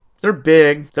They're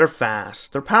big, they're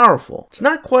fast, they're powerful. It's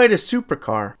not quite a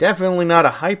supercar, definitely not a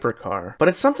hypercar, but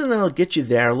it's something that'll get you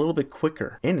there a little bit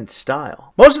quicker and in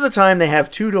style. Most of the time they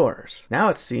have 2 doors. Now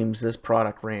it seems this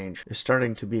product range is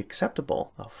starting to be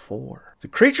acceptable of 4. The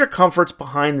creature comforts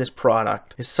behind this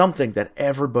product is something that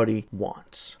everybody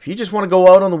wants. If you just want to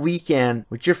go out on the weekend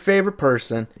with your favorite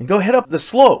person and go head up the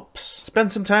slopes,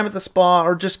 spend some time at the spa,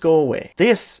 or just go away,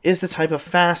 this is the type of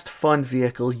fast, fun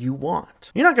vehicle you want.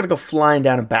 You're not going to go flying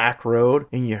down a back road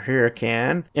in your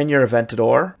Huracan and your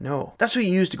Aventador. No, that's what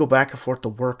you use to go back and forth to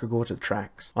work or go to the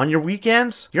tracks. On your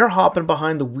weekends, you're hopping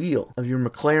behind the wheel of your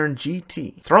McLaren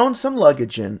GT, throwing some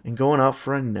luggage in and going out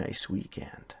for a nice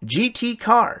weekend. GT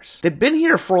cars, they've been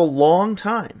here for a long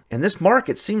time, and this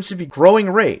market seems to be growing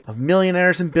rate of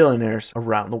millionaires and billionaires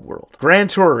around the world. Grand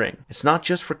Touring, it's not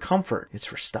just for comfort, it's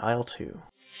for style too.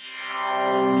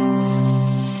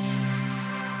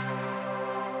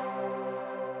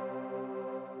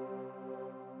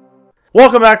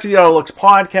 Welcome back to the AutoLooks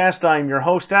podcast. I'm your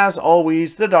host, as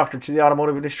always, the doctor to the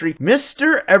automotive industry,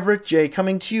 Mr. Everett J,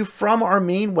 coming to you from our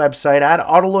main website at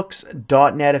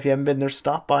AutoLooks.net. If you haven't been there,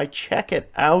 stop by, check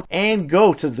it out, and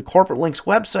go to the Corporate Links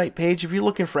website page if you're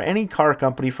looking for any car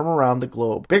company from around the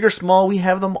globe. Big or small, we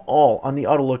have them all on the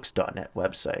AutoLooks.net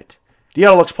website. The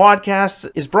AutoLooks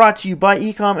podcast is brought to you by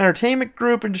Ecom Entertainment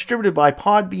Group and distributed by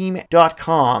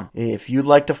Podbeam.com. If you'd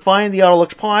like to find the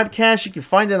AutoLooks podcast, you can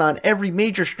find it on every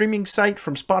major streaming site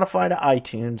from Spotify to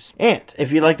iTunes. And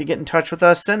if you'd like to get in touch with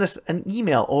us, send us an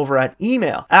email over at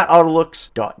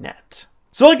email@autolooks.net.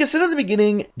 So like I said at the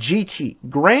beginning, GT,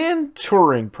 Grand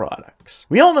Touring products.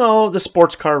 We all know the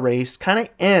sports car race kind of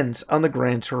ends on the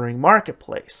Grand Touring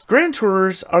marketplace. Grand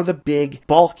Tourers are the big,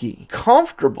 bulky,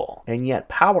 comfortable, and yet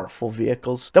powerful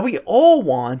vehicles that we all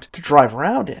want to drive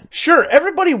around in. Sure,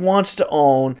 everybody wants to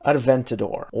own an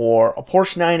Aventador, or a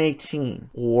Porsche 918,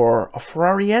 or a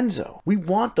Ferrari Enzo. We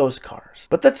want those cars,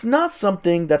 but that's not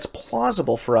something that's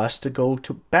plausible for us to go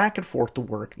to back and forth to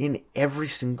work in every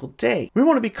single day. We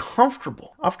want to be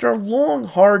comfortable. After a long,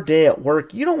 hard day at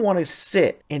work, you don't want to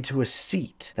sit into a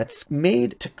seat that's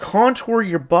made to contour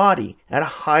your body at a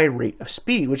high rate of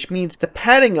speed, which means the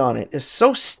padding on it is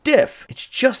so stiff, it's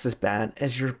just as bad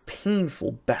as your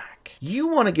painful back. You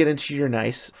want to get into your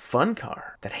nice, fun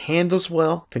car that handles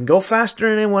well, can go faster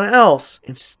than anyone else,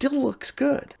 and still looks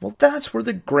good. Well, that's where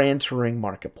the Grand Touring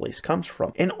marketplace comes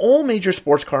from. And all major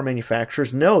sports car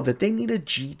manufacturers know that they need a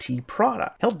GT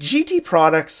product. Hell, GT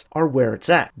products are where it's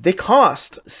at. They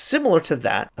cost similar to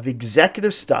that of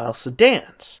executive style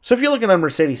sedans. So if you're looking at a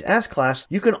Mercedes S-Class,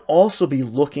 you can also be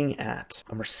looking at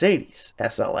a Mercedes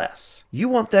SLS. You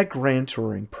want that Grand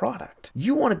Touring product.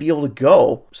 You want to be able to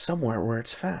go somewhere where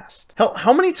it's fast. Hell,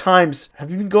 how many times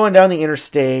have you been going down the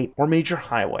interstate or major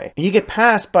highway and you get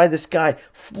passed by this guy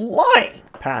flying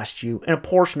past you in a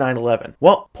Porsche 911?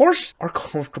 Well, Porsches are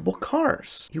comfortable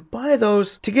cars. You buy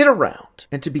those to get around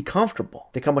and to be comfortable.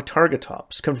 They come with target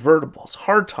tops, convertibles,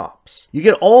 hard tops. You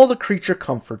get all the creature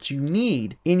comforts you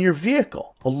need in your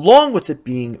vehicle, along with it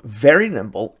being very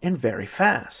nimble and very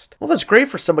fast. Well, that's great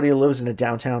for somebody who lives in a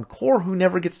downtown core who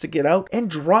never gets to get out and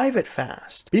drive it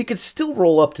fast. But you can still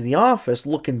roll up to the office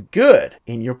looking good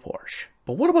in your Porsche.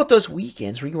 But what about those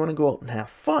weekends where you want to go out and have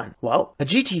fun? Well, a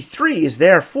GT3 is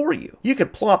there for you. You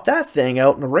could plop that thing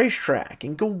out in a racetrack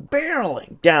and go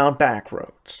barreling down back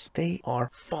roads. They are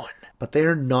fun, but they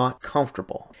are not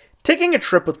comfortable. Taking a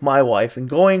trip with my wife and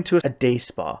going to a day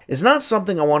spa is not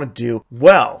something I want to do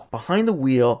well behind the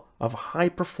wheel of a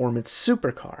high-performance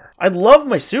supercar. I love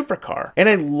my supercar, and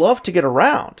I love to get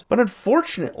around, but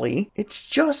unfortunately, it's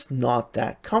just not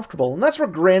that comfortable, and that's where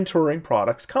Grand Touring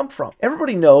products come from.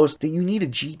 Everybody knows that you need a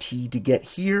GT to get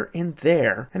here and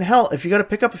there, and hell, if you got to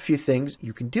pick up a few things,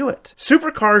 you can do it.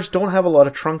 Supercars don't have a lot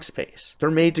of trunk space. They're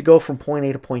made to go from point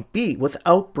A to point B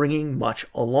without bringing much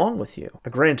along with you. A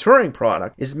Grand Touring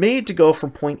product is made to go from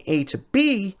point A to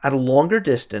B at a longer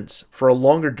distance for a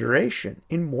longer duration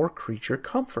in more creature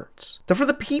comfort. They're for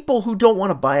the people who don't want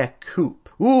to buy a coupe.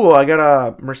 Ooh, I got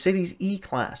a Mercedes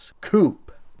E-Class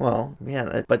coupe. Well,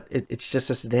 yeah, but it's just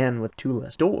a sedan with 2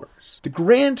 less doors. The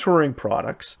Grand Touring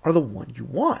products are the one you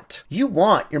want. You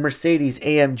want your Mercedes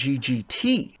AMG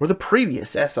GT or the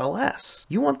previous SLS.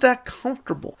 You want that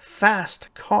comfortable,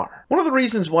 fast car. One of the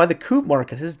reasons why the coupe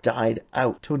market has died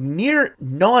out to near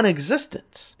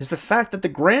non-existence is the fact that the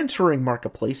Grand Touring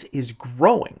marketplace is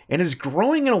growing, and is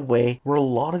growing in a way where a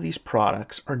lot of these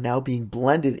products are now being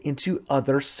blended into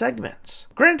other segments.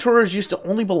 Grand Tourers used to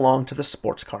only belong to the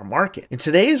sports car market. In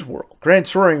today's today's world, Grand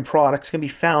Touring products can be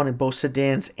found in both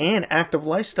sedans and active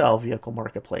lifestyle vehicle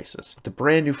marketplaces. The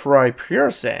brand new Ferrari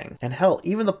Purisang, and hell,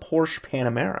 even the Porsche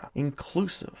Panamera,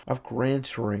 inclusive of Grand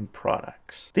Touring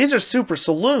products. These are super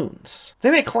saloons.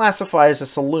 They may classify as a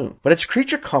saloon, but its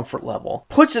creature comfort level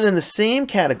puts it in the same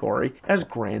category as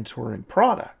Grand Touring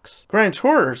products. Grand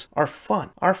Tourers are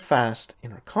fun, are fast,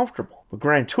 and are comfortable. But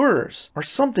Grand Tourers are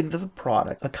something that the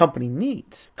product a company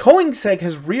needs. Koenigsegg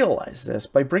has realized this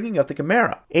by bringing out the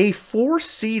Gemera, a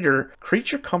 4-seater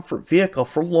creature comfort vehicle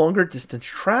for longer distance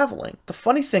traveling. The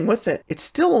funny thing with it, it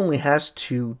still only has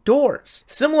 2 doors,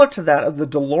 similar to that of the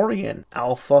DeLorean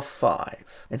Alpha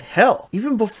 5. And hell,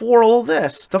 even before all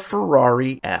this, the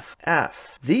Ferrari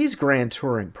FF. These Grand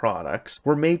Touring products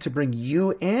were made to bring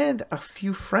you and a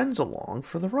few friends along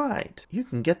for the ride. You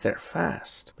can get there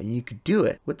fast, but you could do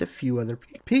it with a few other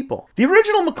people. The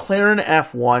original McLaren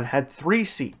F1 had 3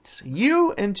 seats,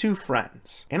 you and 2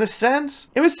 friends. In a sense,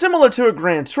 it was similar to a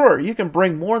Grand Tour. You can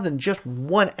bring more than just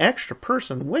 1 extra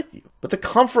person with you. But the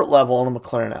comfort level on a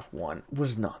McLaren F1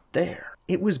 was not there.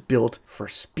 It was built for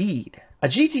speed. A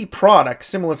GT product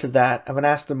similar to that of an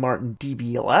Aston Martin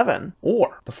DB11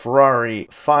 or the Ferrari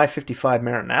 555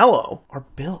 Maranello are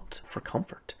built for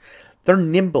comfort. They're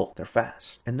nimble, they're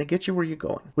fast, and they get you where you're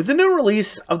going. With the new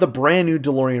release of the brand new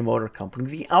DeLorean Motor Company,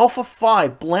 the Alpha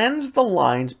 5 blends the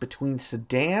lines between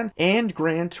sedan and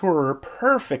Grand Tourer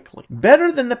perfectly,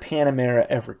 better than the Panamera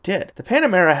ever did. The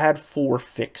Panamera had 4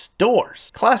 fixed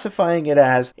doors, classifying it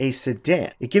as a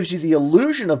sedan. It gives you the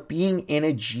illusion of being in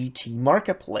a GT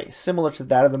marketplace, similar to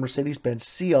that of the Mercedes-Benz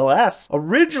CLS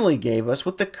originally gave us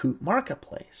with the Coupe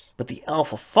marketplace. But the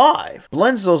Alpha 5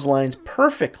 blends those lines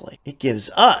perfectly. It gives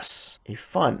us a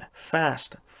fun,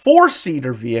 fast,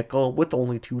 4-seater vehicle with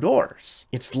only 2 doors.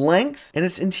 Its length and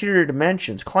its interior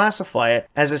dimensions classify it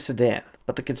as a sedan.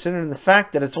 But considering the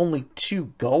fact that it's only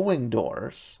 2 going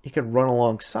doors, it can run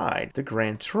alongside the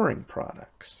Grand Touring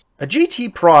products. A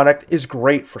GT product is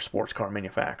great for sports car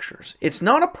manufacturers. It's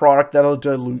not a product that'll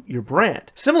dilute your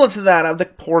brand, similar to that of the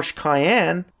Porsche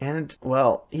Cayenne and,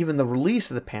 well, even the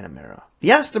release of the Panamera.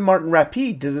 The Aston Martin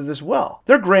Rapide did it as well.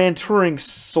 They're Grand Touring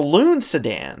saloon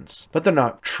sedans, but they're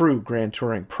not true Grand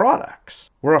Touring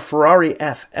products. Where a Ferrari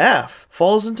FF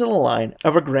falls into the line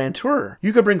of a Grand Tourer.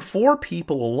 You could bring 4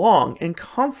 people along in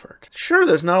comfort. Sure,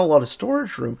 there's not a lot of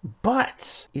storage room,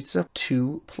 but it's a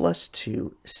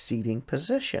 2+2 seating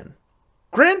position.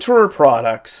 Grand Tourer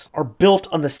products are built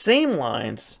on the same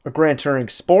lines of Grand Touring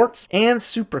Sports and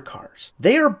supercars.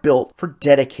 They are built for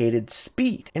dedicated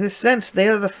speed. In a sense, they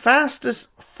are the fastest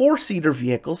 4-seater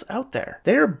vehicles out there.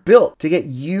 They are built to get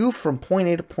you from point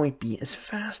A to point B as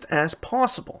fast as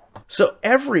possible. So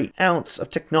every ounce of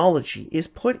technology is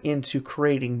put into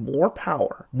creating more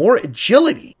power, more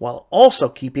agility, while also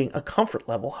keeping a comfort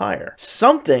level higher.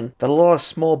 Something that a lot of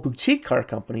small boutique car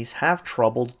companies have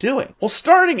trouble doing. Well,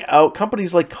 starting out,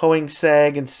 companies like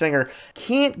Koenigsegg and Singer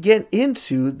can't get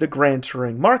into the Grand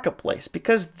Touring marketplace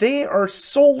because they are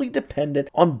solely dependent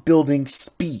on building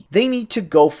speed. They need to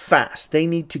go fast. They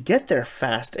need to get there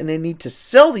fast, and they need to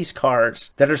sell these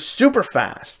cars that are super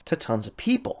fast to tons of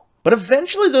people. But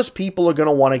eventually those people are going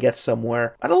to want to get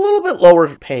somewhere at a little bit lower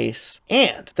pace,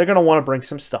 and they're going to want to bring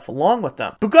some stuff along with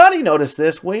them. Bugatti noticed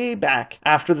this way back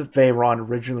after the Veyron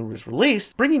originally was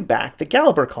released, bringing back the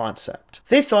Galiber concept.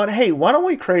 They thought, hey, why don't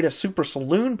we create a super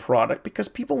saloon product because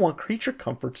people want creature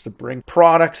comforts to bring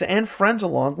products and friends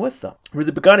along with them. Where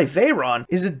the Bugatti Veyron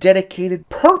is a dedicated,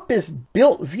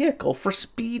 purpose-built vehicle for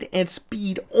speed and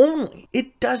speed only.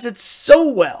 It does it so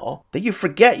well that you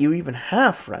forget you even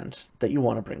have friends that you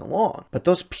want to bring along. But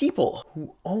those people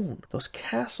who own those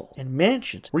castles and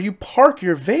mansions where you park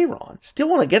your Veyron still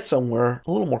want to get somewhere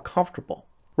a little more comfortable.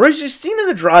 Whereas you've seen in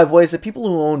the driveways that people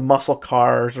who own muscle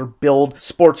cars or build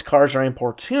sports cars or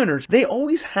import tuners, they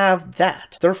always have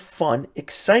that. Their fun,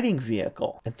 exciting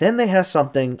vehicle. And then they have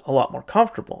something a lot more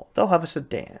comfortable. They'll have a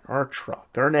sedan or a truck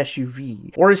or an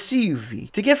SUV or a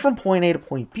CUV. To get from point A to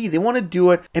point B, they want to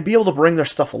do it and be able to bring their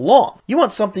stuff along. You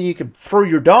want something you can throw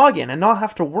your dog in and not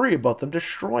have to worry about them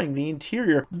destroying the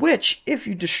interior, which, if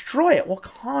you destroy it, will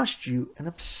cost you an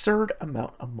absurd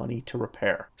amount of money to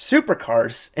repair.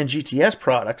 Supercars and GTS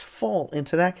products fall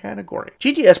into that category.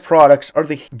 GTS products are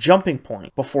the jumping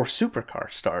point before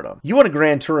supercar stardom. You want a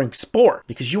Grand Touring Sport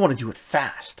because you want to do it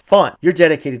fast, fun. You're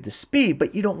dedicated to speed,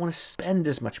 but you don't want to spend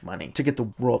as much money to get the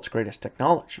world's greatest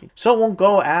technology. So it won't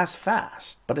go as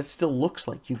fast, but it still looks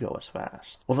like you go as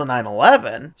fast. Well, the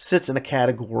 911 sits in a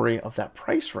category of that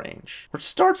price range, where it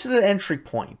starts at an entry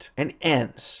point and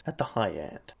ends at the high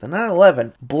end. The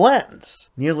 911 blends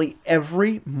nearly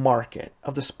every market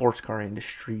of the sports car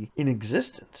industry in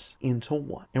existence. distance into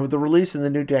one. And with the release of the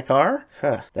new Dakar,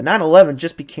 the 911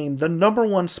 just became the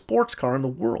 #1 sports car in the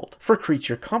world for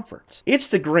creature comforts. It's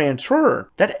the Grand Tourer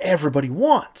that everybody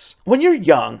wants. When you're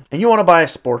young and you want to buy a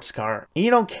sports car and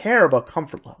you don't care about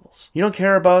comfort levels, you don't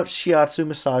care about shiatsu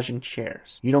massaging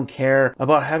chairs, you don't care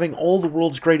about having all the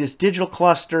world's greatest digital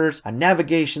clusters, a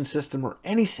navigation system, or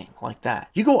anything like that,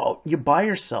 you go out and you buy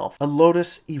yourself a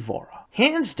Lotus Evora.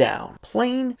 Hands down,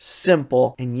 plain,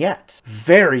 simple, and yet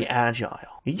very agile.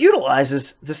 It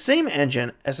utilizes the same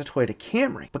engine as a Toyota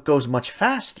Camry, but goes much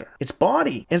faster. Its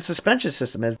body and suspension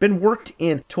system has been worked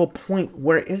in to a point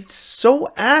where it's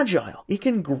so agile, it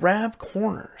can grab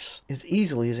corners as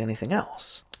easily as anything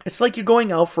else. It's like you're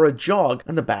going out for a jog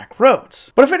on the back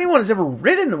roads. But if anyone has ever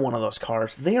ridden in one of those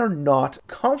cars, they are not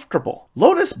comfortable.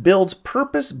 Lotus builds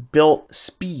purpose-built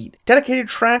speed, dedicated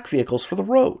track vehicles for the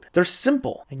road. They're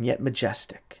simple and yet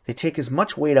majestic. They take as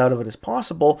much weight out of it as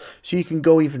possible so you can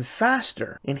go even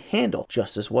faster and handle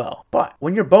just as well. But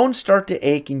when your bones start to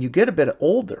ache and you get a bit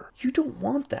older, you don't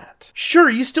want that.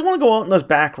 Sure, you still want to go out on those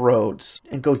back roads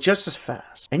and go just as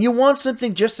fast. And you want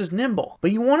something just as nimble,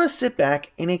 but you want to sit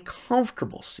back in a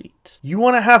comfortable seat. You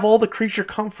want to have all the creature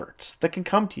comforts that can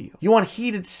come to you. You want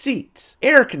heated seats,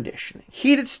 air conditioning,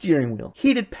 heated steering wheel,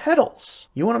 heated pedals.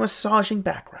 You want a massaging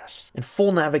backrest and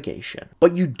full navigation.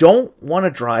 But you don't want to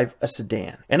drive a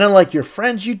sedan. And unlike your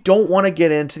friends, you don't want to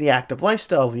get into the active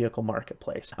lifestyle vehicle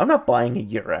marketplace. I'm not buying a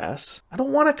Urus. I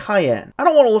don't want a Cayenne. I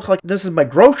don't want to look like this is my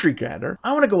grocery getter.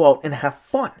 I want to go out and have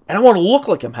fun. And I want to look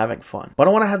like I'm having fun. But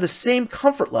I want to have the same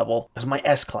comfort level as my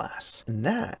S-Class. And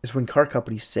that is when car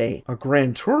companies say a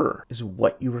Grand Tourer is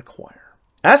what you require.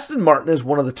 Aston Martin is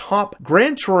one of the top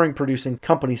Grand Touring producing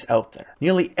companies out there.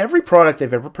 Nearly every product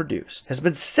they've ever produced has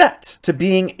been set to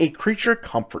being a creature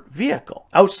comfort vehicle.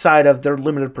 Outside of their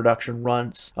limited production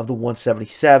runs of the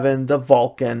 177, the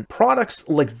Vulcan, products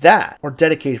like that are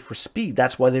dedicated for speed.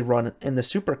 That's why they run in the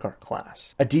supercar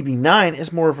class. A DB9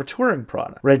 is more of a touring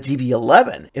product, where a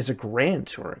DB11 is a Grand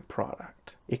Touring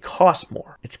product. It costs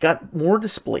more. It's got more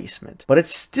displacement, but it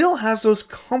still has those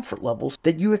comfort levels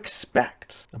that you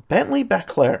expect. A Bentley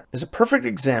Baclair is a perfect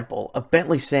example of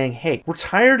Bentley saying, hey, we're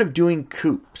tired of doing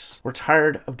coupes. We're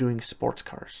tired of doing sports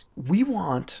cars. We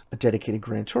want a dedicated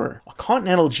Grand Tourer. A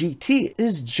Continental GT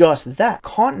is just that.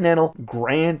 Continental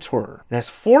Grand Tourer. It has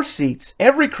 4 seats,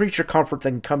 every creature comfort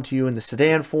that can come to you in the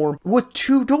sedan form with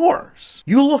 2 doors.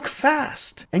 You look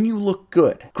fast and you look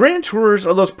good. Grand Tourers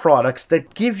are those products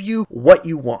that give you what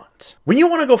you want. When you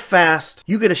want to go fast,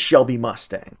 you get a Shelby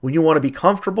Mustang. When you want to be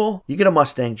comfortable, you get a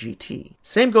Mustang GT.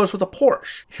 Same goes with a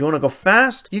Porsche. If you want to go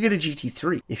fast, you get a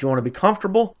GT3. If you want to be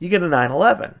comfortable, you get a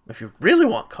 911. If you really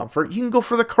want comfort, you can go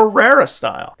for the Carrera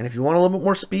style. And if you want a little bit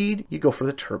more speed, you go for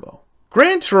the Turbo.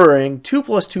 Grand Touring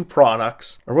 2+2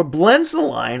 products are what blends the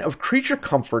line of creature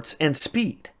comforts and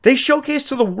speed. They showcase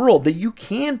to the world that you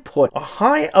can put a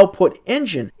high output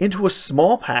engine into a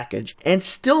small package and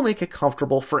still make it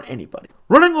comfortable for anybody.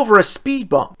 Running over a speed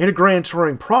bump in a Grand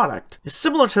Touring product is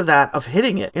similar to that of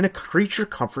hitting it in a creature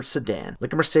comfort sedan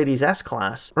like a Mercedes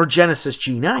S-Class or Genesis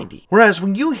G90. Whereas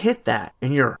when you hit that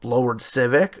in your lowered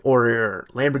Civic or your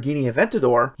Lamborghini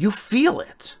Aventador, you feel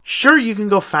it. Sure, you can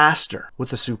go faster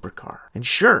with a supercar. And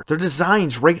sure, their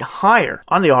designs rate higher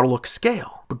on the AutoLooks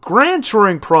scale. But Grand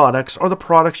Touring products are the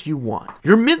products you want.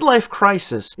 Your midlife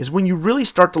crisis is when you really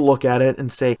start to look at it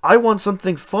and say, I want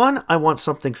something fun, I want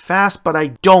something fast, but I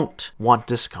don't want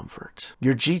discomfort.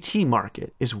 Your GT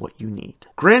market is what you need.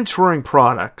 Grand Touring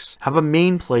products have a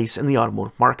main place in the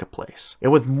automotive marketplace.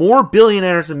 And with more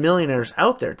billionaires and millionaires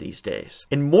out there these days,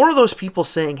 and more of those people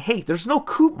saying, hey, there's no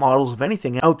coupe models of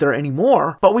anything out there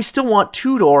anymore, but we still want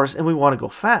 2 doors and we want to go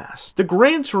fast. The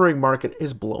Grand Touring market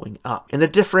is blowing up. And the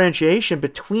differentiation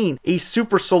between a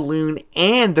Super Saloon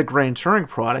and the Grand Touring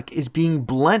product is being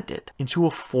blended into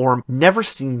a form never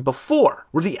seen before,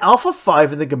 where the Alpha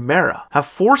 5 and the Gamera have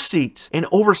 4 seats and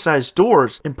oversized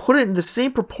doors and put it in the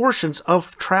same proportions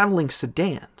of traveling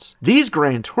sedans. These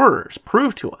Grand Tourers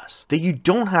prove to us that you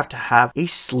don't have to have a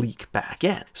sleek back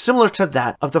end, similar to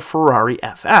that of the Ferrari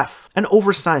FF, an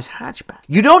oversized hatchback.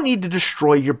 You don't need to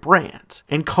destroy your brand,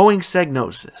 and Koenigsegg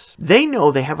knows this. They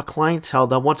know they have a clientele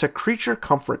that wants a creature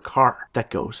comfort car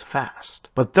that goes fast.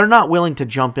 But they're not willing to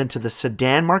jump into the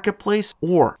sedan marketplace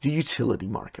or the utility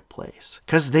marketplace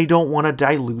because they don't want to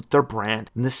dilute their brand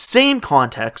in the same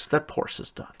context that Porsche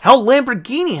has done. How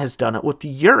Lamborghini has done it with the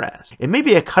Urus. It may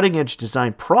be a cutting-edge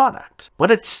design product,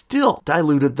 but it's still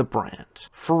diluted the brand.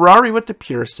 Ferrari with the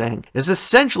Purisang is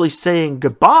essentially saying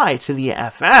goodbye to the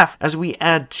FF as we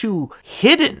add 2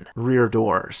 hidden rear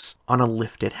doors on a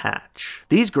lifted hatch.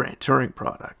 These Grand Touring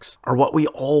products are what we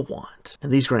all want,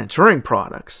 and these Grand Touring products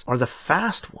products are the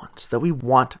fast ones that we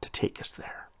want to take us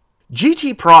there.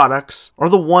 GT products are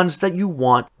the ones that you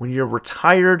want when you're a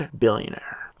retired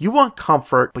billionaire. You want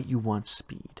comfort, but you want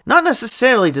speed. Not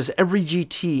necessarily does every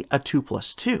GT a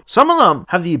 2+2. Some of them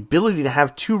have the ability to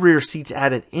have 2 rear seats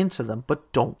added into them,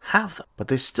 but don't have them. But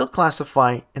they still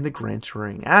classify in the Grand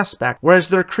Touring aspect, whereas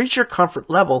their creature comfort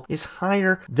level is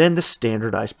higher than the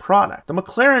standardized product. The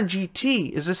McLaren GT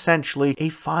is essentially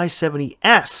a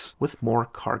 570S with more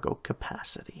cargo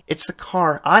capacity. It's the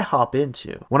car I hop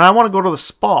into when I want to go to the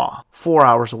spa 4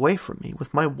 hours away from me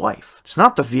with my wife. It's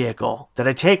not the vehicle that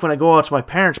I take when I go out to my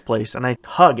parents' place and I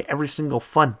hug every single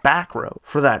fun back road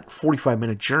for that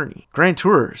 45-minute journey. Grand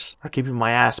Tours are keeping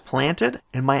my ass planted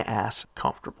and my ass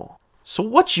comfortable. So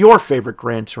what's your favorite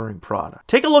Grand Touring product?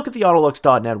 Take a look at the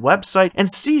AutoLooks.net website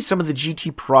and see some of the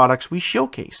GT products we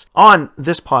showcase on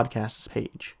this podcast's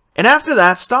page. And after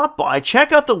that, stop by,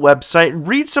 check out the website,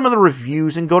 read some of the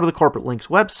reviews, and go to the Corporate Links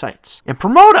websites. And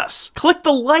promote us! Click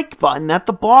the like button at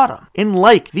the bottom and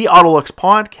like the AutoLooks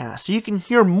podcast so you can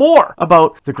hear more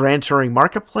about the Grand Touring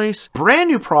marketplace, brand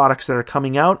new products that are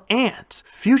coming out, and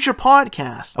future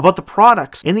podcasts about the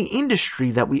products in the industry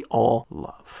that we all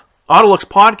love. AutoLooks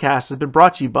Podcast has been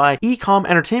brought to you by Ecom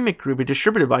Entertainment Group and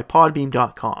distributed by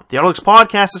Podbeam.com. The AutoLooks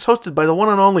Podcast is hosted by the one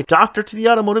and only doctor to the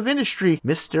automotive industry,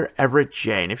 Mr. Everett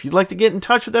J. And if you'd like to get in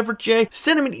touch with Everett J,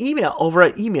 send him an email over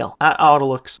at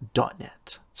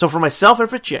email@autolooks.net. So for myself,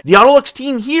 Everett J, the AutoLooks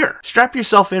team here, strap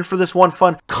yourself in for this one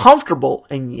fun, comfortable,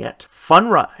 and yet fun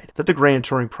ride that the Grand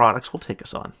Touring products will take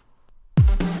us on.